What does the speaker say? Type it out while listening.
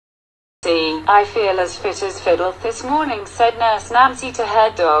Nancy. "I feel as fit as fiddle this morning," said Nurse Nancy to her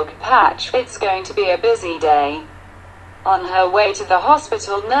dog, Patch. "It's going to be a busy day." On her way to the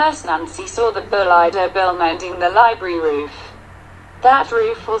hospital, Nurse Nancy saw the bull-eyed Bill mending the library roof. "That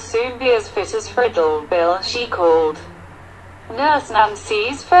roof will soon be as fit as Friddle, Bill," she called. Nurse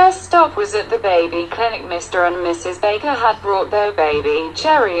Nancy's first stop was at the baby clinic. Mr. and Mrs. Baker had brought their baby,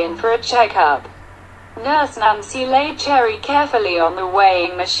 Cherry, in for a checkup. Nurse Nancy laid Cherry carefully on the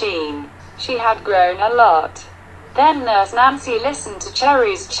weighing machine. She had grown a lot. Then Nurse Nancy listened to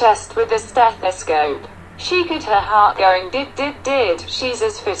Cherry's chest with a stethoscope. She could hear her heart going did. "She's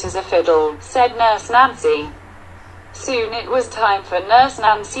as fit as a fiddle," said Nurse Nancy. Soon it was time for Nurse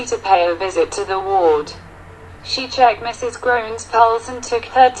Nancy to pay a visit to the ward. She checked Mrs. Groan's pulse and took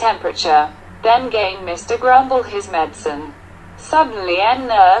her temperature, then gave Mr. Grumble his medicine. Suddenly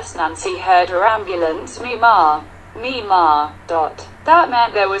Nurse Nancy heard her ambulance meema. That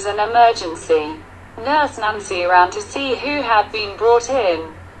meant there was an emergency. Nurse Nancy ran to see who had been brought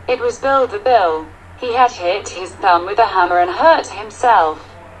in. It was Bill the Bill. He had hit his thumb with a hammer and hurt himself.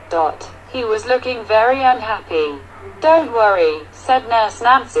 He was looking very unhappy. "Don't worry," said Nurse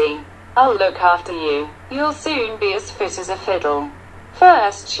Nancy. "I'll look after you. You'll soon be as fit as a fiddle."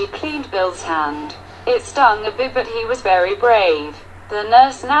 First she cleaned Bill's hand. It stung a bit, but he was very brave. The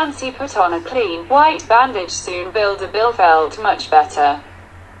Nurse Nancy put on a clean, white bandage. Soon Bill felt much better.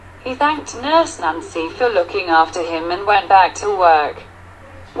 He thanked Nurse Nancy for looking after him and went back to work.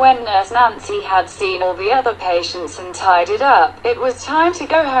 When Nurse Nancy had seen all the other patients and tidied up, it was time to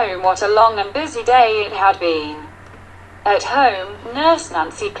go home. What a long and busy day it had been. At home, Nurse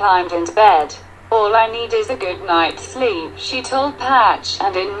Nancy climbed into bed. "All I need is a good night's sleep," she told Patch,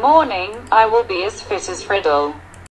 "and in morning, I will be as fit as Friddle."